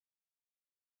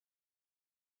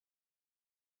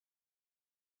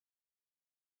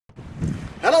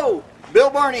Hello, Bill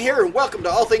Barney here, and welcome to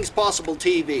All Things Possible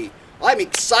TV. I'm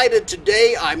excited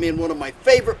today. I'm in one of my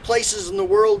favorite places in the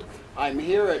world. I'm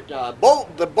here at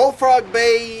the Bullfrog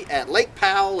Bay at Lake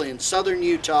Powell in southern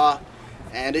Utah,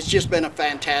 and it's just been a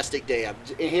fantastic day. I'm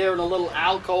here in a little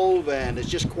alcove, and it's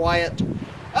just quiet,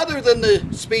 other than the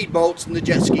speedboats and the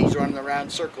jet skis running around in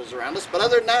circles around us. But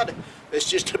other than that, it's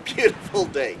just a beautiful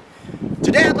day.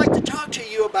 Today I'd like to talk to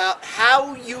you about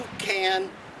how you can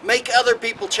make other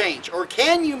people change, or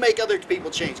can you make other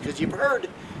people change? Because you've heard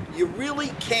you really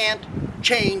can't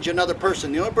change another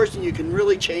person. The only person you can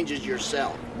really change is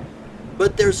yourself.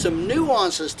 But there's some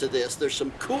nuances to this, there's some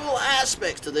cool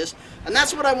aspects to this, and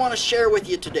that's what I want to share with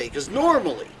you today. Because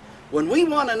normally, when we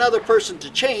want another person to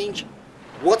change,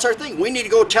 what's our thing? We need to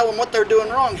go tell them what they're doing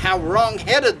wrong, how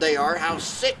wrong-headed they are, how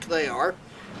sick they are,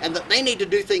 and that they need to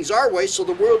do things our way so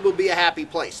the world will be a happy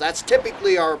place. That's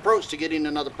typically our approach to getting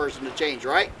another person to change,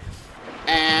 right?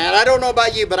 And I don't know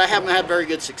about you, but I haven't had very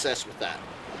good success with that.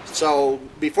 So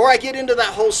before I get into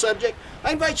that whole subject,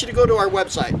 I invite you to go to our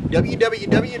website,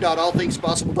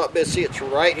 www.allthingspossible.biz. See, it's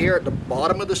right here at the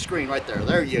bottom of the screen, right there.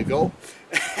 There you go.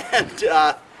 And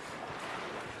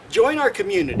join our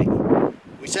community.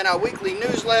 We send out weekly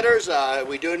newsletters.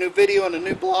 We do a new video and a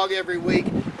new blog every week.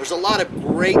 There's a lot of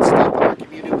great stuff in our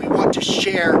community. We want to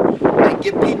share and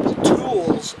give people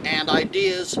tools and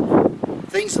ideas,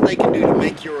 things that they can do to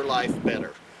make your life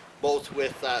better. Both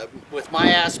with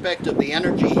my aspect of the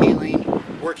energy healing,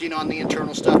 working on the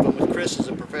internal stuff, and with Kris as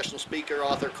a professional speaker,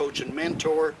 author, coach, and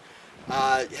mentor,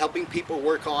 helping people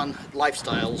work on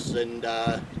lifestyles and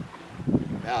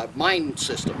mind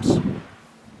systems.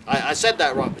 I said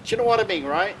that wrong, but you know what I mean,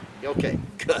 right? Okay,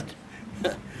 good.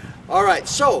 All right,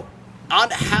 so on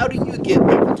how do you get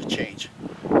people to change?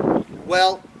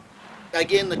 Well,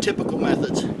 again, the typical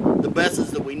methods, the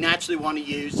methods that we naturally want to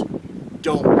use,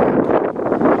 don't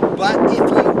work. But if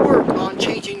you work on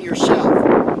changing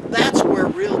yourself, that's where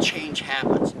real change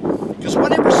happens. Because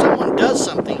whenever someone does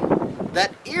something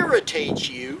that irritates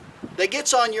you, that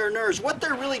gets on your nerves, what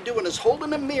they're really doing is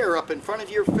holding a mirror up in front of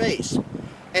your face.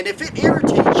 And if it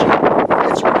irritates you,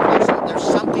 it's reflecting there's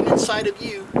something inside of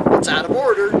you that's out of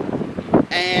order,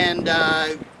 and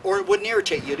or it wouldn't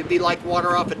irritate you. It'd be like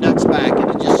water off a duck's back.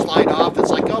 It'd just slide off. It's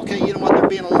like, okay, you know what, they're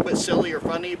being a little bit silly or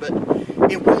funny, but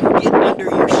it won't get under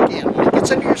your skin. When it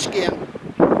gets under your skin,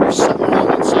 there's something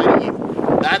wrong inside of you.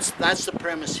 That's the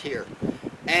premise here.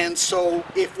 And so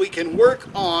if we can work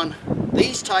on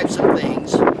these types of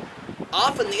things,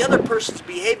 often the other person's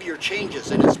behavior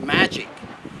changes, and it's magic.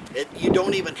 You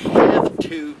don't even have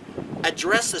to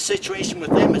address the situation with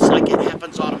them. It's like it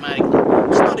happens automatically.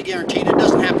 It's not a guarantee. It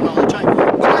doesn't happen all the time.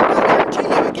 But I will guarantee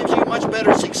you it gives you much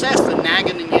better success than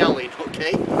nagging and yelling,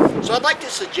 okay? So I'd like to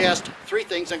suggest three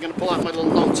things. I'm going to pull out my little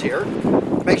notes here.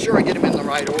 Make sure I get them in the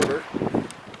right order.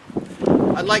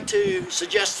 I'd like to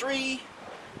suggest three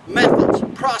methods,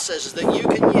 processes that you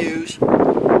can use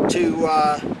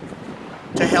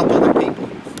to help other people.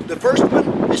 The first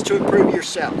one is to improve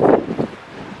yourself.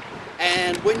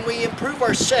 And when we improve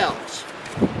ourselves,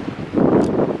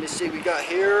 let me see, we got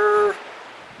here,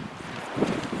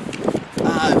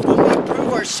 when we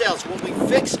improve ourselves, when we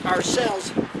fix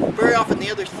ourselves, very often the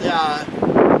other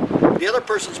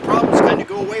person's problems kind of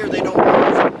go away, or they don't work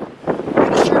anymore. I'm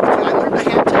going to share with you, I learned a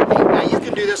hand technique. Now you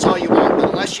can do this all you want, but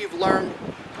unless you've learned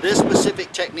this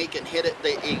specific technique and hit it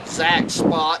the exact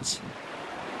spots,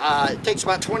 it takes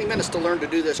about 20 minutes to learn to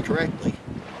do this correctly.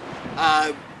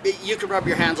 You can rub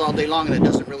your hands all day long and it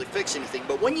doesn't really fix anything.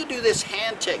 But when you do this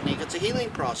hand technique, it's a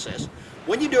healing process.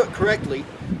 When you do it correctly,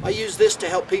 I use this to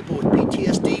help people with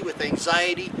PTSD, with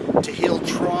anxiety, to heal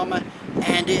trauma.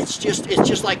 And it's just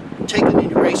like taking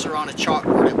an eraser on a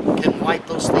chalkboard. It can wipe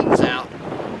those things out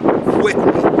quickly.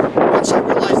 Once I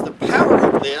realized the power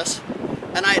of this,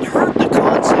 and I'd heard the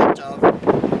concept of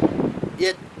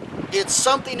it, it's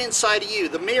something inside of you,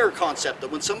 the mirror concept,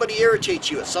 that when somebody irritates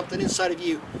you, it's something inside of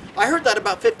you. I heard that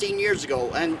about 15 years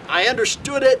ago, and I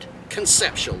understood it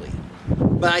conceptually,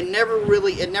 but it never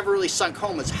really sunk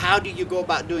home as how do you go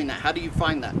about doing that? How do you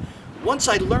find that? Once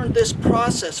I learned this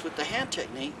process with the hand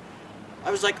technique,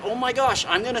 I was like, oh my gosh,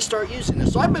 I'm going to start using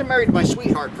this. So I've been married to my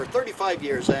sweetheart for 35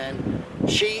 years, and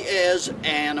she is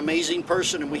an amazing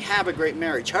person, and we have a great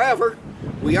marriage. However,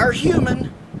 we are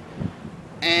human,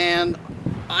 and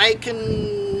I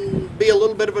can be a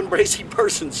little bit of an abrasive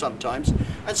person sometimes,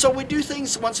 and so we do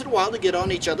things once in a while to get on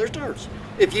each other's nerves.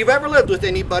 If you've ever lived with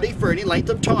anybody for any length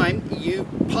of time, you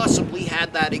possibly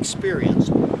had that experience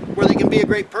where they can be a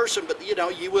great person, but you know,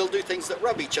 you will do things that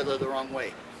rub each other the wrong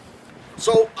way.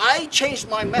 So I changed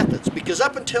my methods, because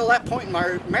up until that point in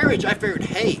my marriage, I figured,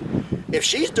 hey, If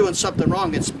she's doing something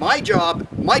wrong, it's my job,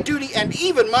 my duty, and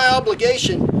even my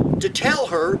obligation to tell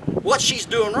her what she's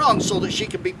doing wrong so that she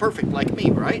can be perfect like me,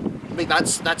 right? I mean,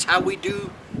 that's how we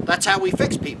do, that's how we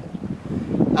fix people.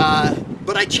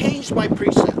 But I changed my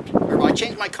precept, or I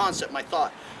changed my concept, my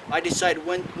thought. I decided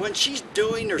when she's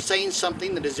doing or saying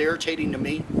something that is irritating to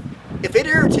me, if it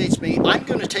irritates me, I'm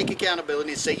going to take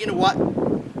accountability and say, you know what?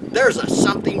 There's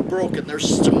something broken.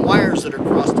 There's some wires that are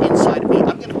crossed inside of me.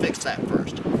 I'm going to fix that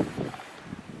first.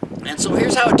 And so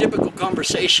here's how a typical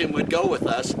conversation would go with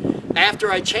us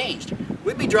after I changed.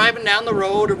 We'd be driving down the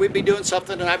road, or we'd be doing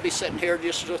something, and I'd be sitting here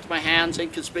just with my hands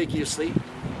inconspicuously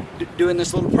doing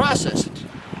this little process.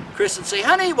 Kris would say,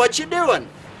 honey, what you doing?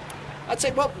 I'd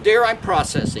say, well, dear, I'm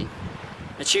processing.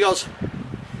 And she goes,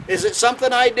 is it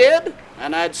something I did?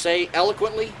 And I'd say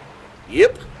eloquently,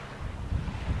 yep.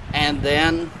 And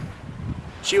then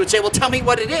she would say, well, tell me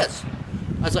what it is.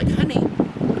 I was like, honey,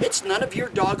 it's none of your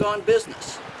doggone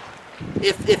business.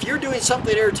 If you're doing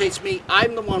something that irritates me,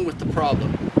 I'm the one with the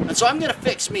problem. And so I'm going to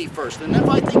fix me first. And if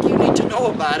I think you need to know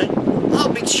about it,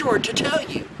 I'll be sure to tell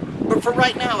you. But for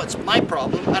right now, it's my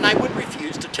problem, and I would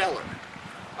refuse to tell her.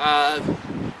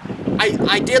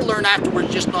 I did learn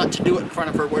afterwards just not to do it in front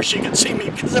of her where she could see me,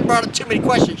 because it brought up too many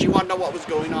questions. She wanted to know what was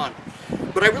going on.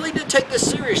 But I really did take this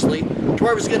seriously, to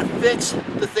where I was going to fix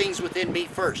the things within me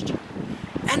first.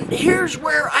 And here's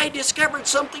where I discovered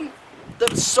something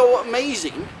that's so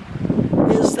amazing,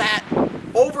 is that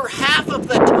over half of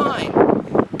the time,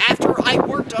 after I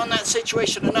worked on that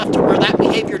situation enough to where that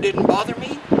behavior didn't bother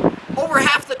me, over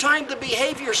half the time the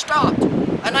behavior stopped,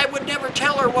 and I would never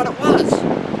tell her what it was.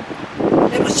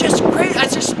 It was just great.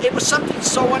 It was something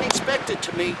so unexpected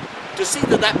to me to see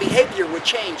that behavior would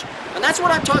change. And that's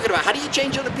what I'm talking about. How do you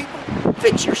change other people?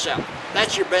 Fix yourself.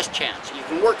 That's your best chance. You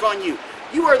can work on you.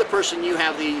 You are the person, you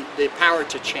have the power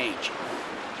to change.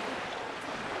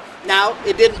 Now,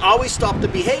 it didn't always stop the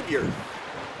behavior.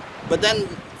 But then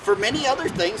for many other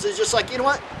things, it's just like, you know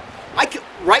what?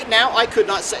 Right now, I could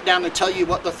not sit down and tell you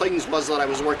what the things was that I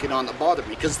was working on that bothered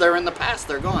me, because they're in the past,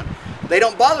 they're gone. They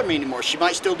don't bother me anymore. She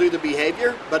might still do the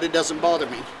behavior, but it doesn't bother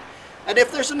me. And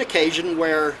if there's an occasion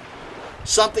where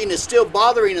something is still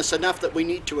bothering us enough that we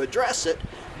need to address it,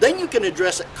 then you can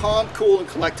address it calm, cool, and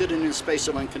collected and in a space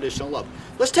of unconditional love.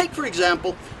 Let's take, for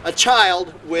example, a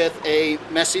child with a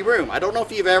messy room. I don't know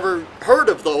if you've ever heard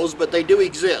of those, but they do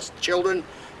exist. Children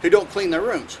who don't clean their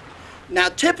rooms. Now,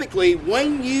 typically,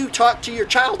 when you talk to your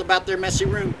child about their messy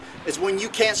room is when you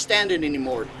can't stand it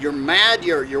anymore. You're mad,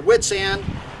 you're your wit's end,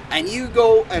 and you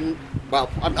go and, well,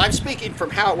 I'm speaking from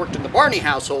how it worked in the Barney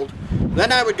household.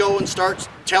 Then I would go and start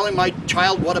telling my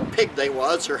child what a pig they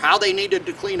was, or how they needed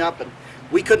to clean up, and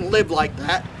we couldn't live like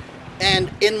that.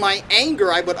 And in my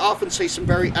anger, I would often say some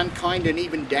very unkind and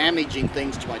even damaging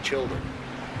things to my children.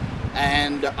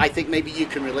 And I think maybe you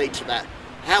can relate to that.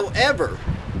 However,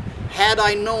 had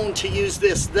I known to use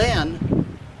this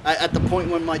then, at the point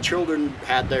when my children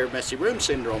had their messy room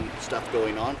syndrome stuff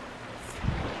going on,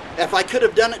 if I could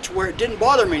have done it to where it didn't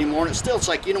bother me anymore, and it's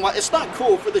like, you know what, it's not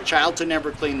cool for the child to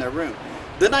never clean their room.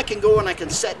 Then I can go and I can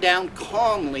sit down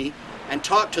calmly and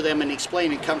talk to them and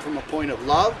explain and come from a point of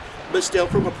love, but still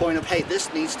from a point of, hey,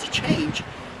 this needs to change.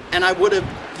 And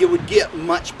you would get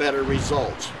much better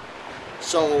results.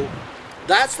 So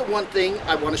that's the one thing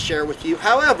I want to share with you.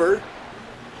 However,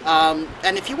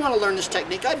 and if you want to learn this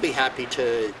technique, I'd be happy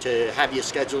to have you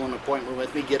schedule an appointment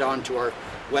with me, get onto our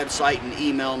website and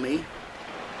email me.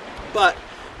 But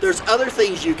there's other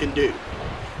things you can do.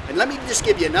 And let me just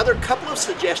give you another couple of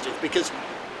suggestions, because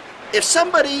if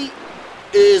somebody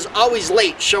is always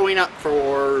late showing up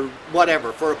for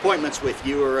whatever, for appointments with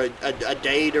you, or a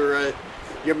date, or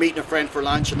you're meeting a friend for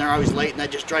lunch and they're always late and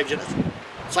that just drives you nuts.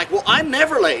 It's like, well, I'm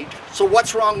never late, so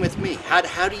what's wrong with me?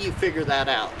 How do you figure that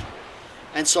out?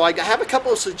 And so I have a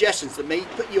couple of suggestions that may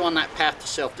put you on that path to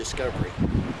self-discovery.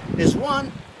 Is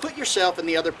one, put yourself in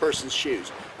the other person's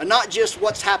shoes. And not just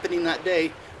what's happening that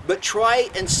day, but try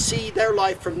and see their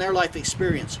life from their life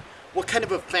experience. What kind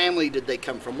of a family did they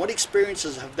come from? What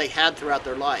experiences have they had throughout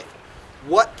their life?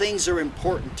 What things are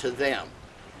important to them?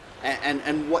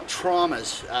 And what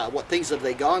traumas, what things have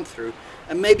they gone through?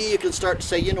 And maybe you can start to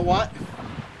say, you know what?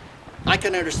 I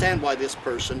can understand why this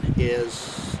person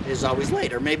is always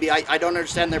late. Or maybe I don't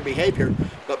understand their behavior,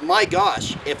 but my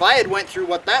gosh, if I had went through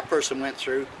what that person went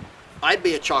through, I'd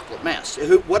be a chocolate mess.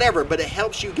 Whatever, but it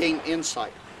helps you gain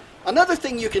insight. Another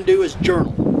thing you can do is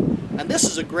journal. And this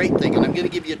is a great thing, and I'm going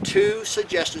to give you 2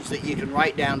 suggestions that you can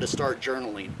write down to start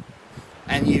journaling.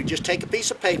 And you just take a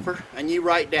piece of paper and you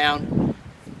write down,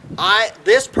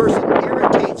 this person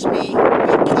irritates me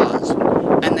because,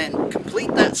 and then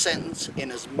complete that sentence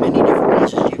in as many different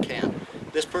ways as you can.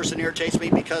 this person irritates me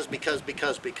because.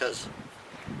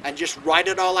 And just write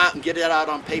it all out and get it out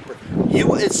on paper.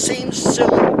 It seems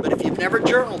silly, but if you've never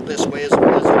journaled this way as a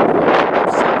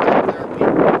therapy,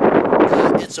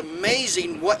 it's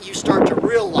amazing what you start to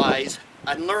realize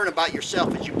and learn about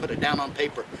yourself as you put it down on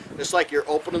paper. It's like you're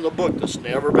opening the book that's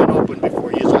never been opened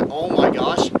before. You're like, oh my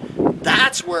gosh,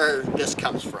 that's where this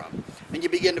comes from. And you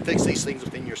begin to fix these things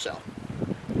within yourself.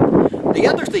 The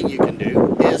other thing you can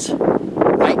do is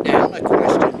write down a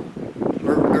question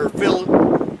or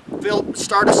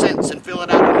start a sentence and fill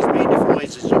it out in as many different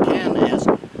ways as you can. Is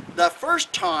the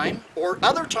first time or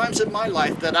other times in my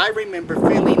life that I remember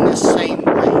feeling this same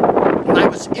way, when I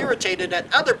was irritated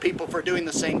at other people for doing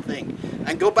the same thing.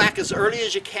 And go back as early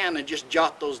as you can and just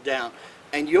jot those down.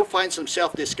 And you'll find some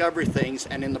self-discovery things,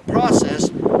 and in the process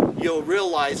you'll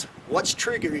realize what's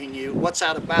triggering you, what's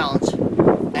out of balance,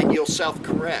 and you'll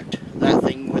self-correct that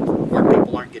thing with where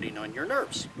people aren't getting on your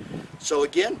nerves. So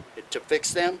again, to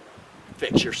fix them,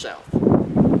 fix yourself.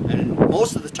 And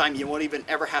most of the time you won't even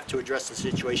ever have to address the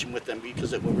situation with them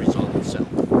because it will resolve itself.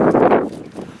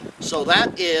 So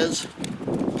that is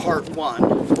part one,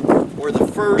 or the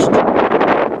first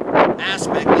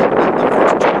aspect, the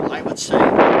first tool I would say,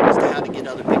 is to how to get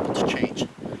other people to change.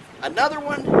 Another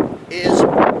one is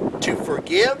to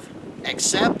forgive,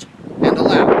 accept, and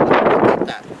allow. Let me repeat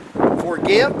that.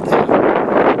 Forgive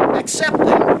them, accept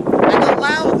them, and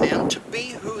allow them to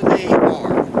be who they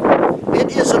are.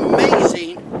 It is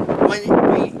amazing when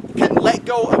we can let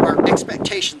go of our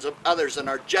expectations of others and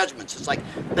our judgments. It's like,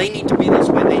 they need to be this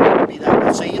way, they need to be that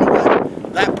way. Say, you know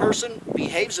what, that person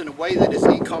behaves in a way that is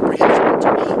incomprehensible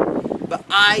to me, but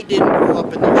I didn't grow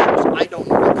up in their shoes. I don't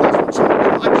know what caused them. So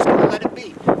I'm just going to let it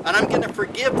be. And I'm going to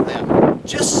forgive them.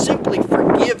 Just simply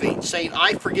forgiving, saying,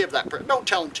 I forgive that person. Don't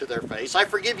tell them to their face, I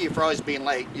forgive you for always being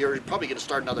late. You're probably going to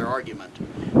start another argument.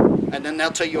 And then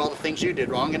they'll tell you all the things you did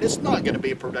wrong, and it's not going to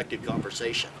be a productive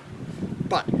conversation.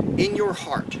 But in your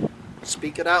heart,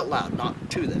 speak it out loud, not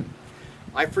to them.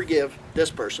 I forgive this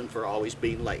person for always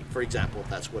being late, for example, if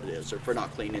that's what it is, or for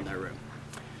not cleaning their room.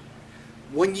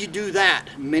 When you do that,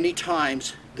 many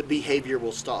times the behavior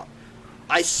will stop.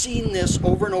 I've seen this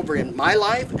over and over in my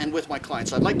life and with my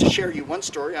clients. I'd like to share you one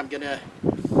story. I'm going to,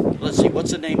 let's see,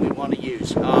 what's the name we want to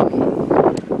use?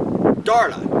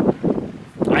 Darla.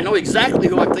 I know exactly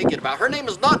who I'm thinking about. Her name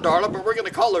is not Darla, but we're going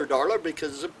to call her Darla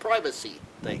because of privacy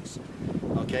things.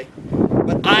 Okay?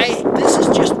 But this is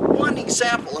just one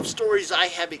example of stories I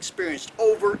have experienced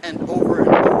over and over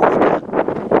and over again.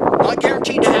 Not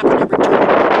guaranteed to happen every time.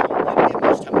 You'd be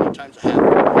amazed how many times it happened.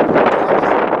 Darla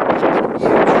had been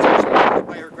abused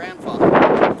by her grandfather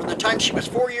from the time she was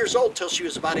 4 years old till she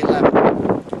was about 11.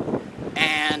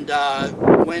 And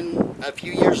when a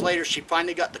few years later she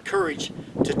finally got the courage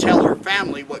to tell her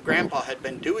family what Grandpa had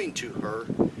been doing to her,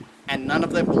 and none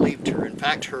of them believed her. In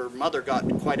fact, her mother got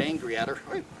quite angry at her.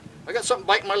 Hey, I got something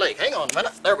biting my leg. Hang on a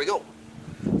minute. There we go.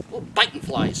 Little biting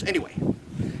flies. Anyway,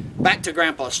 back to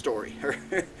Grandpa's story,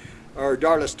 or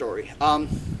Darla's story.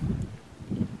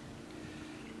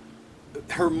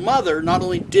 Her mother not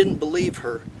only didn't believe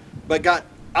her, but got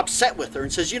upset with her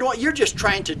and says, you know what, you're just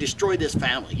trying to destroy this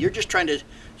family. You're just trying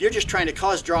to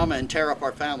cause drama and tear up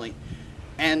our family.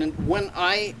 And when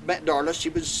I met Darla, she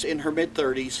was in her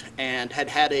mid-30s and had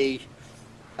had a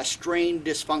strained,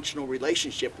 dysfunctional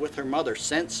relationship with her mother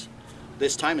since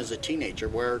this time as a teenager,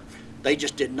 where they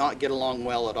just did not get along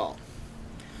well at all.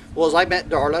 Well, as I met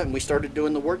Darla and we started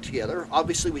doing the work together,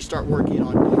 obviously we start working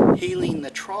on healing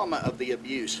the trauma of the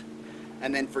abuse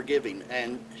and then forgiving.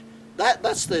 And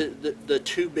that's the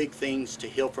two big things to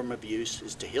heal from abuse,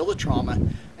 is to heal the trauma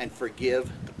and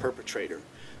forgive the perpetrator.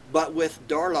 But with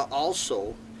Darla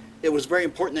also, it was very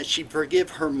important that she forgive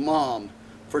her mom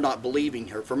for not believing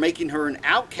her, for making her an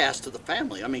outcast of the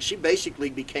family. I mean, she basically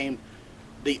became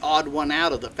the odd one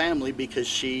out of the family because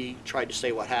she tried to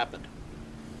say what happened.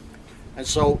 And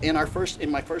so in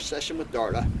my first session with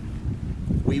Darla,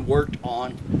 we worked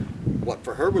on what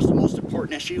for her was the most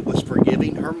important issue, was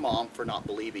forgiving her mom for not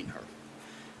believing her.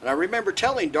 And I remember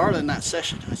telling Darla in that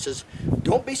session, I says,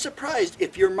 don't be surprised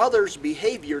if your mother's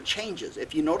behavior changes.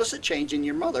 If you notice a change in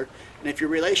your mother, and if your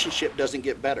relationship doesn't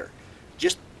get better,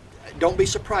 just don't be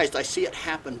surprised. I see it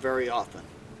happen very often.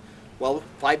 Well,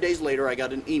 5 days later, I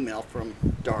got an email from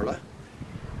Darla,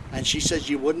 and she says,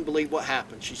 you wouldn't believe what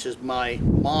happened. She says, my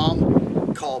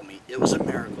mom called me. It was a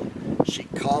miracle. She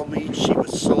called me. She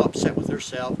was so upset with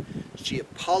herself. She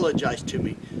apologized to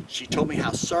me. She told me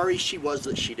how sorry she was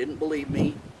that she didn't believe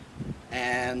me,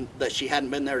 and that she hadn't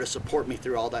been there to support me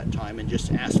through all that time, and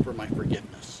just asked for my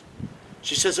forgiveness.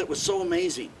 She says it was so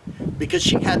amazing because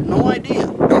she had no idea,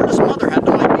 Darla's mother had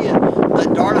no idea that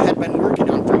Darla had been working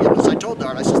on forgiveness. I told her,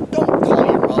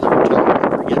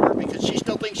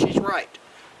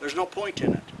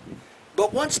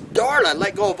 once Darla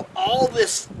let go of all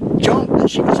this junk that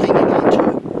she was hanging on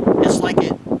to, it's like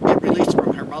it released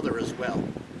from her mother as well.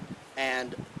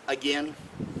 And again,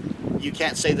 you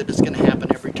can't say that it's going to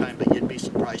happen every time, but you'd be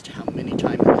surprised how many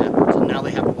times it happens. And now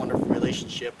they have a wonderful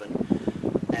relationship, and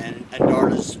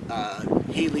Darla's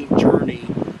healing journey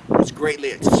was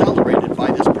greatly accelerated by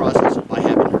this process of by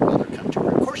having her mother come to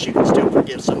her. Of course, you can still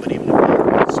forgive somebody even if they're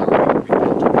not sorry or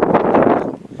repentant.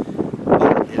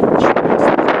 But she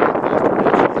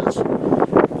has a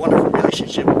wonderful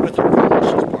relationship with her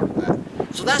family. She's part of that.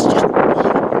 So that's just one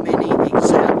of many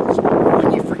examples.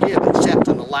 When you forgive, accept,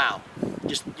 and allow.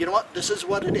 Just, you know what, this is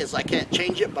what it is. I can't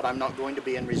change it, but I'm not going to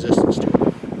be in resistance to it.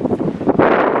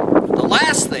 The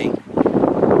last thing,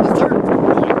 the third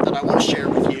point that I want to share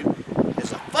with you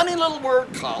is a funny little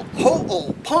word called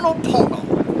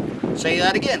ho'oponopono. Say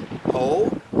that again.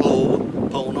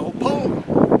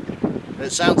 Ho'oponopono.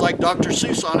 It sounds like Dr.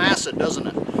 Seuss on acid, doesn't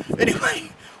it?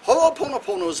 Anyway,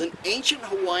 ho'oponopono is an ancient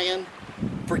Hawaiian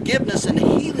forgiveness and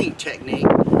healing technique,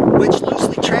 which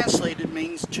loosely translated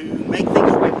means to make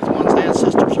things right with one's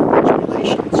ancestors or one's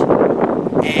relations.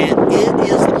 And it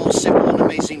is the most simple and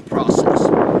amazing process.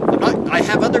 I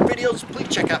have other videos. Please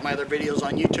check out my other videos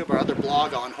on YouTube or other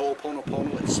blog on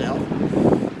Ho'oponopono itself.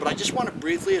 But I just want to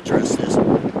briefly address this.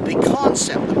 The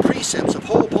concept, the precepts of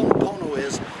Ho'oponopono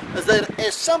is that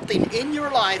if something in your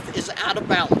life is out of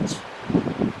balance,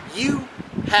 you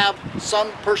have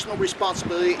some personal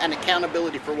responsibility and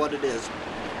accountability for what it is.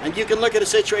 And you can look at a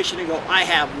situation and go, I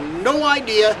have no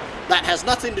idea, that has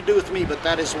nothing to do with me, but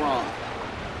that is wrong.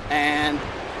 And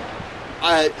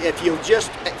if you'll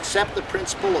just accept the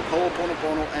principle of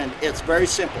Ho'oponopono, and it's very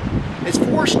simple. It's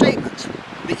 4 statements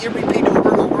that you repeat over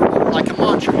and over and over like a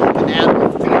mantra. You can add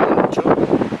more feeling to it.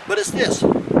 But it's this: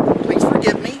 please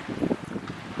forgive me,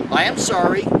 I am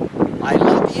sorry, I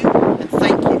love you, and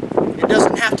thank you. It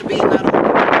doesn't have to be in that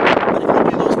order. But if you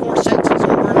do those 4 sentences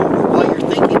over and over while you're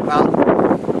thinking about,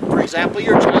 for example,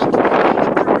 your child cleaning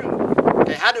up their room.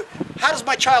 Okay, how does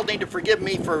my child need to forgive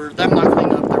me for them not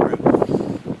cleaning up their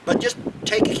room? But just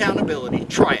take accountability,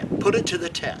 try it, put it to the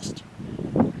test.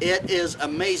 It is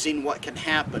amazing what can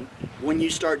happen when you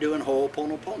start doing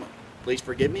Ho'oponopono. Please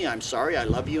forgive me, I'm sorry, I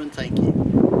love you, and thank you.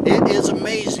 It is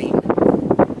amazing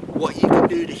what you can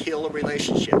do to heal a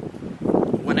relationship.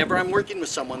 Whenever I'm working with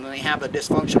someone and they have a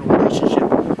dysfunctional relationship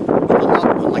with a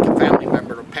loved one, like a family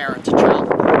member, a parent, a child,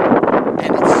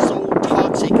 and it's so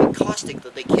toxic and caustic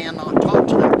that they cannot talk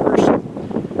to that person,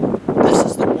 this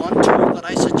is the one tool that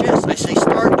I suggest. I say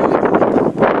start doing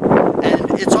Ho'oponopono.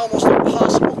 And it's almost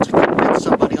impossible to convince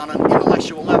somebody on an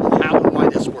intellectual level how and why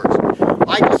this works.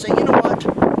 I just say, you know what,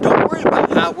 don't worry about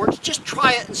how it works, just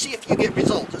try it and see if you get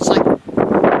results. It's like, I mean,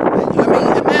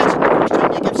 imagine the first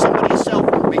time you give somebody a cell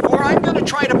phone. Before I'm going to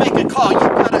try to make a call, you've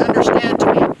got to understand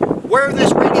to me where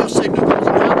this radio signal goes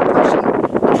and how the person,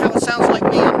 and how it sounds like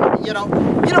me. And, you know,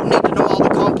 you don't need to know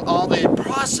all the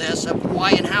process of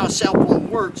why and how a cell phone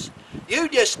works. You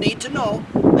just need to know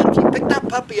that if you pick that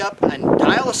puppy up and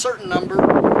dial a certain number,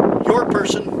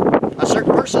 a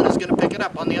certain person is going to pick it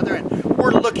up on the other end.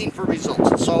 We're looking for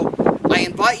results. So I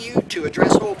invite you to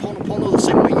address Ho'oponopono the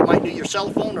same way you might do your cell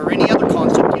phone or any other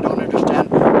concept you don't understand,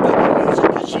 but you use it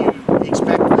because you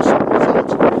expect certain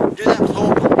results. Do that with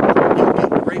Ho'oponopono, you'll get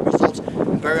great results.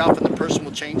 And very often the person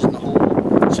will change and the whole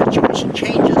situation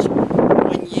changes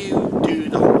when you do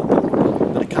the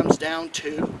Ho'oponopono. But it comes down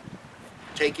to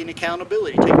taking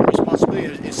accountability, taking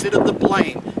responsibility instead of the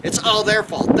blame. It's all their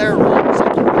fault, they're wrong. It's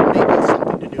like, maybe it's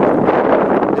something to do with me.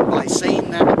 And by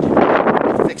saying that,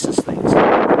 it fixes things.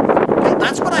 Okay,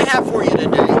 that's what I have for you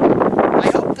today. I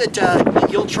hope that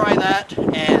you'll try that,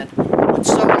 and when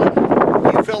someone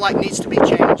you feel like needs to be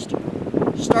changed,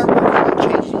 start working on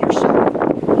changing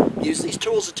yourself. Use these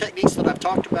tools and techniques that I've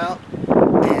talked about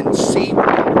and see what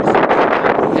kind of results you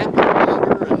have. Happy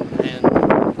longer and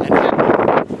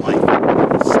happy life.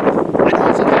 So, I know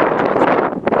it's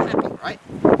happy, right?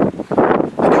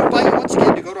 I do invite you once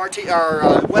again to go to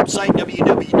our website,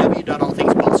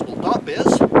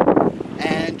 www.allthingspossible.biz,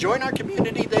 and join our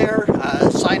community there.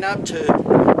 Sign up to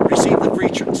receive the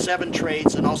free 7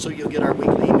 trades, and also you'll get our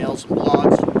weekly emails and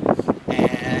blogs,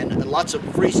 and lots of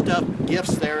free stuff,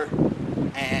 gifts there,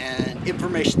 and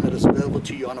information that is available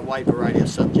to you on a wide variety of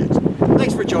subjects.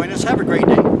 Thanks for joining us. Have a great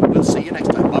day. We'll see you next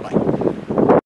time. Bye-bye.